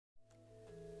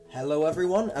Hello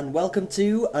everyone, and welcome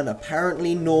to An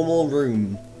Apparently Normal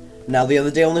Room. Now, the other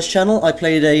day on this channel, I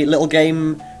played a little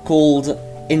game called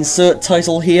Insert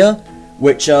Title Here,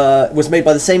 which was made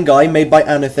by the same guy, made by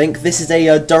Anothink. This is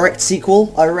a direct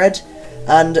sequel, I read,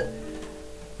 and,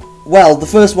 well, the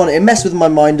first one, it messed with my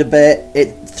mind a bit,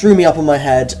 it threw me up on my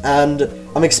head, and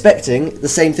I'm expecting the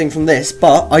same thing from this,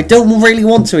 but I don't really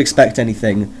want to expect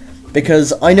anything,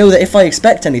 because I know that if I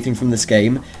expect anything from this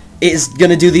game, it's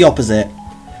gonna do the opposite.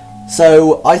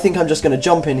 So, I think I'm just going to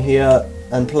jump in here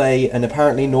and play An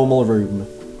Apparently Normal Room.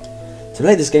 To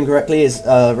play this game correctly is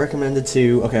recommended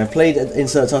to... Okay, I've played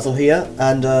Insert Title Here,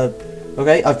 and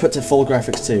okay, I've put to full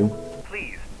graphics too.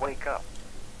 Please, wake up.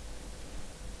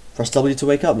 Press W to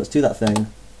wake up, let's do that thing.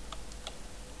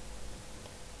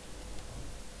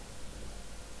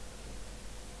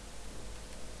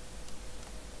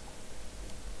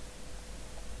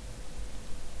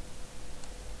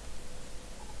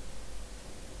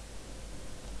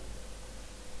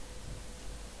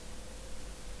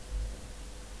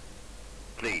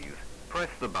 Please, press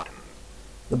the button.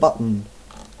 The button.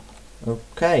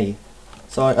 Okay.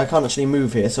 So I can't actually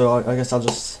move here, so I guess I'll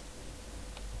just...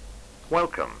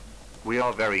 Welcome. We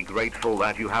are very grateful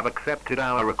that you have accepted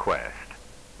our request.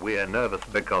 We're nervous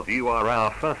because you are our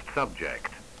first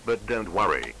subject, but don't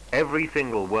worry,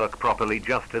 everything will work properly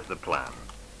just as the plan.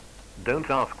 Don't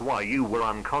ask why you were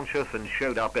unconscious and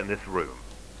showed up in this room.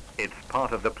 It's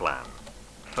part of the plan.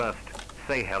 First,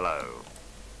 say hello.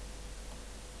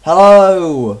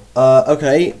 Hello!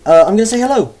 Okay, I'm gonna say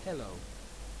hello. Hello.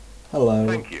 Hello.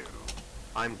 Thank you.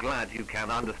 I'm glad you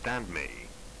can understand me.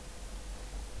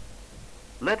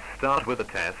 Let's start with a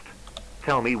test.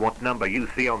 Tell me what number you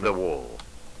see on the wall.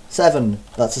 7.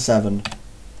 That's a 7.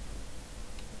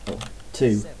 Oh,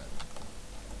 2. 7.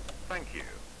 Thank you.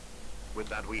 With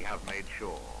that we have made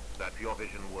sure that your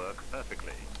vision works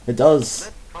perfectly. It does.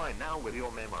 Let's try now with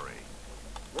your memory.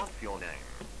 What's your name?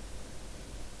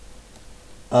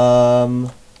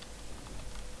 I'll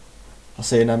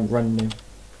say I'm random.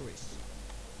 Chris.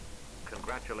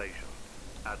 Congratulations.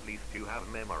 At least you have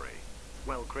memory.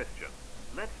 Well, Christian,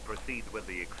 let's proceed with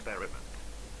the experiment.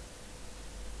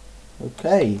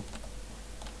 Okay.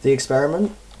 The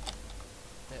experiment?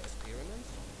 The experiment?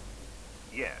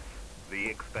 Yes, the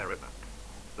experiment.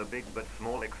 The big but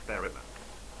small experiment.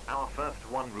 Our first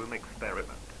one-room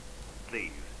experiment.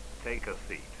 Please, take a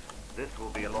seat. This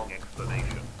will be a long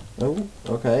explanation. Oh,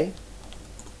 okay.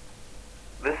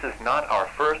 This is not our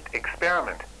first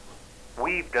experiment.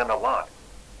 We've done a lot.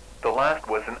 The last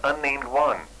was an unnamed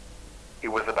one. It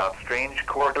was about strange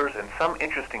corridors and some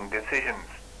interesting decisions.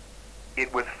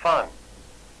 It was fun.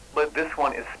 But this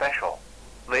one is special.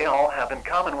 They all have in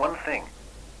common one thing.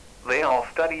 They all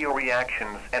study your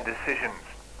reactions and decisions.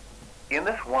 In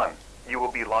this one, you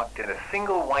will be locked in a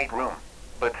single white room,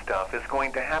 but stuff is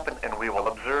going to happen and we will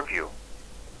observe you.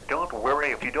 Don't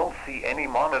worry if you don't see any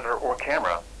monitor or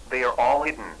camera. They are all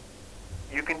hidden.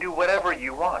 You can do whatever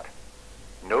you want.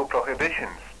 No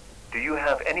prohibitions. Do you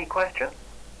have any question?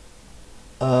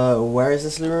 Where is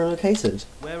this room located?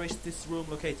 Where is this room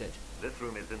located? This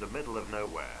room is in the middle of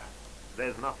nowhere.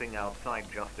 There's nothing outside,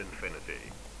 just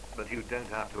infinity. But you don't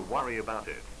have to worry about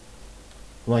it.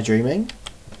 Am I dreaming?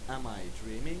 Am I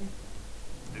dreaming?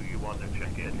 Do you want to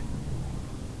check it?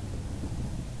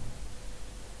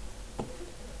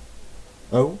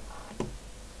 Oh?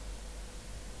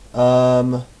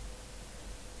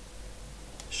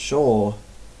 Sure.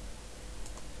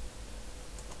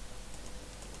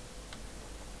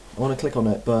 I want to click on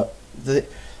it, but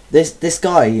this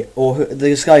guy, or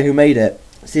this guy who made it,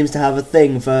 seems to have a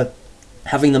thing for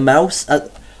having the mouse.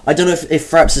 I don't know if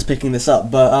Fraps is picking this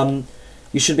up, but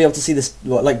you should be able to see this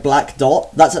like black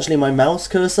dot. That's actually my mouse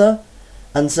cursor,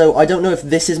 and so I don't know if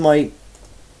this is my.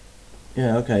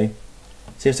 Yeah, okay.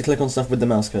 So you have to click on stuff with the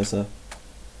mouse cursor.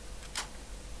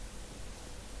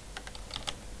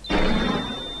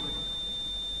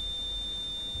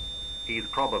 He's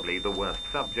probably the worst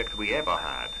subject we ever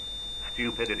had.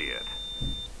 Stupid idiot.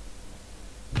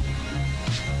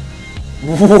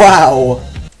 Wow!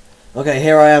 Okay,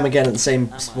 here I am again at the same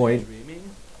Am point. I dreaming?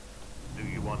 Do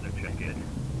you want to check it?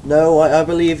 No, I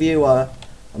believe you. I'm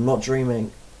not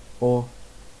dreaming. Or,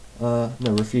 no,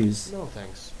 refuse. No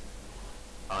thanks.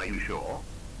 Are you sure?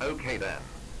 Okay then.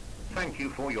 Thank you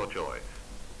for your choice.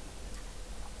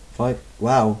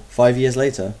 Wow, 5 years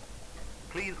later.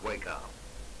 Please wake up.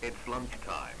 It's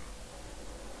lunchtime.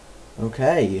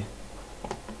 Okay.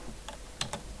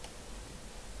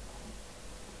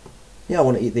 Yeah, I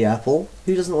want to eat the apple.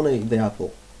 Who doesn't want to eat the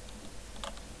apple?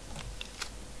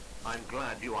 I'm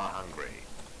glad you are hungry.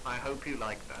 I hope you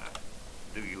like that.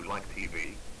 Do you like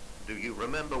TV? Do you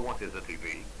remember what is a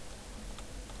TV?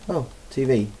 Oh,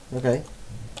 TV. Okay.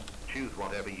 Choose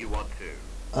whatever you want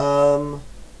to.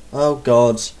 Oh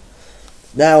god.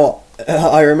 Now,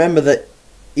 I remember that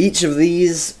each of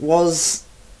these was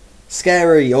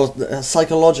scary or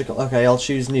psychological. Okay, I'll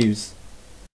choose news.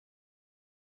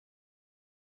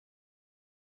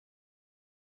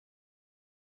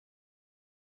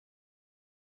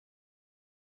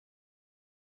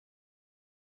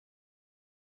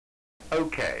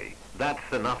 Okay,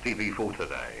 that's enough TV for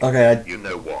today. Okay, You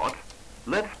know what?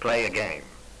 Let's play a game.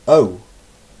 Oh.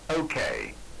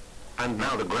 Okay. And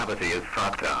now the gravity is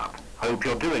fucked up. Hope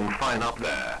you're doing fine up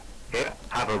there. Here,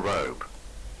 have a rope.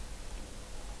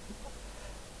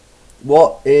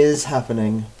 What is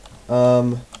happening?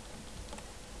 What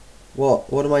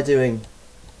am I doing?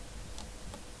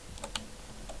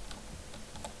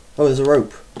 Oh, there's a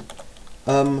rope.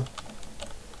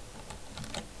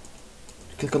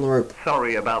 Click on the rope.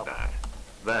 Sorry about that.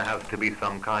 There has to be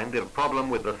some kind of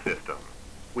problem with the system.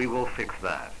 We will fix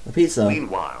that. A pizza.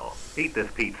 Meanwhile, eat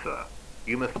this pizza.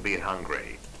 You must be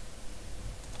hungry.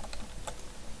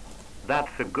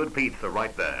 That's a good pizza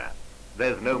right there.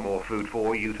 There's no more food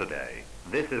for you today.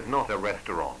 This is not a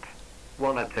restaurant.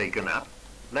 Wanna take a nap?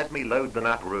 Let me load the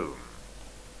nap room.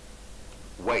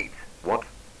 Wait, what?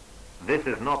 This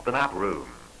is not the nap room.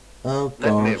 Oh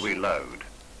Let me god. reload.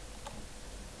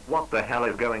 What the hell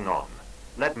is going on?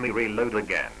 Let me reload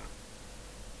again.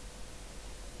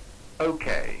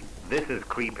 Okay, this is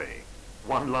creepy.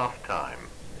 One last time.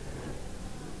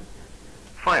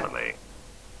 Finally,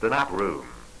 the nap room.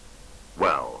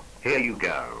 Well, here you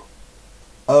go.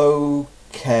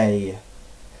 Okay.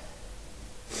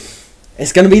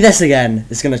 It's gonna be this again.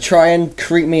 It's gonna try and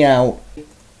creep me out.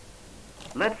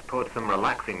 Let's put some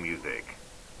relaxing music.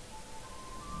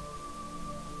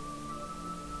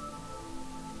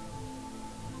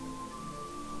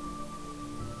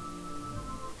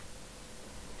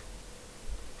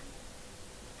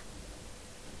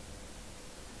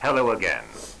 Hello again.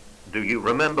 Do you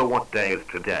remember what day is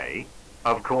today?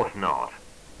 Of course not.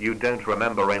 You don't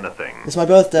remember anything. It's my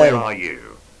birthday. Where are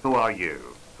you? Who are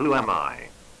you? Who am I?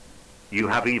 You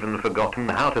have even forgotten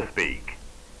how to speak.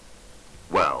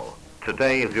 Well,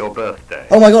 today is your birthday.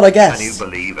 Oh my god, I guessed. Can you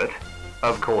believe it?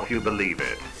 Of course you believe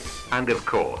it. And of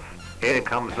course, here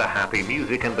comes the happy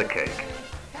music and the cake.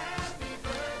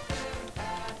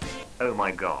 Oh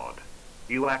my god.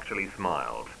 You actually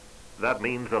smiled. That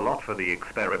means a lot for the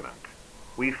experiment.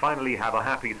 We finally have a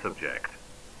happy subject.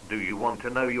 Do you want to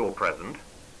know your present?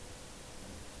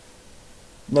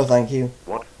 No, thank you.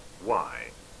 What?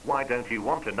 Why? Why don't you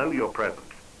want to know your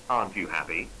present? Aren't you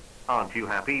happy? Aren't you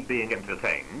happy being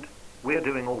entertained? We're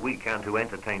doing all we can to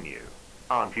entertain you.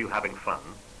 Aren't you having fun?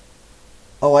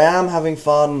 Oh, I am having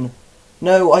fun.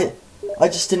 No, I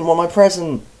just didn't want my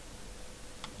present.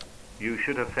 You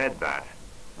should have said that.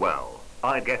 Well,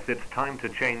 I guess it's time to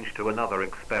change to another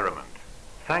experiment.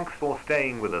 Thanks for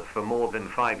staying with us for more than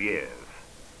 5 years.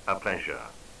 A pleasure.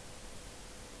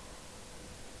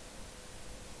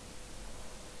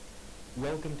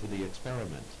 Welcome to the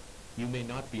experiment. You may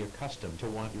not be accustomed to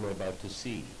what you're about to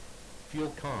see. Feel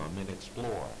calm and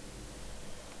explore.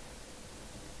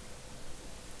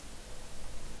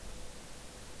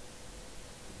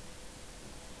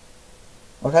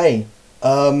 Okay,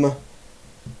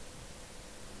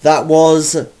 that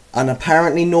was an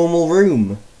apparently normal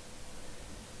room.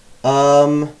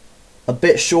 A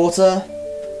bit shorter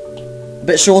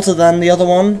than the other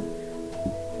one.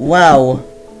 Wow.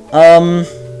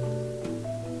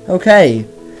 Okay.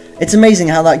 It's amazing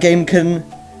how that game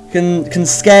can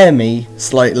scare me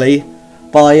slightly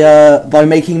by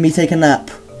making me take a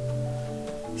nap.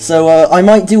 So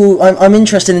I'm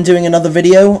interested in doing another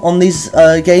video on these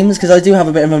games, because I do have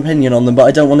a bit of an opinion on them, but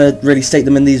I don't want to really state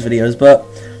them in these videos, but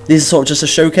these are sort of just a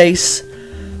showcase.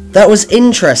 That was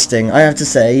interesting, I have to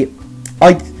say.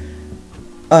 I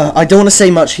don't want to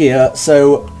say much here,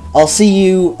 so I'll see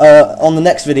you on the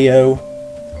next video.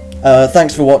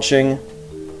 Thanks for watching.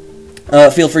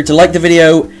 Feel free to like the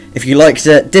video if you liked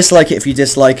it, dislike it if you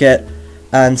dislike it,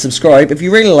 and subscribe if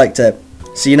you really liked it.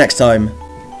 See you next time.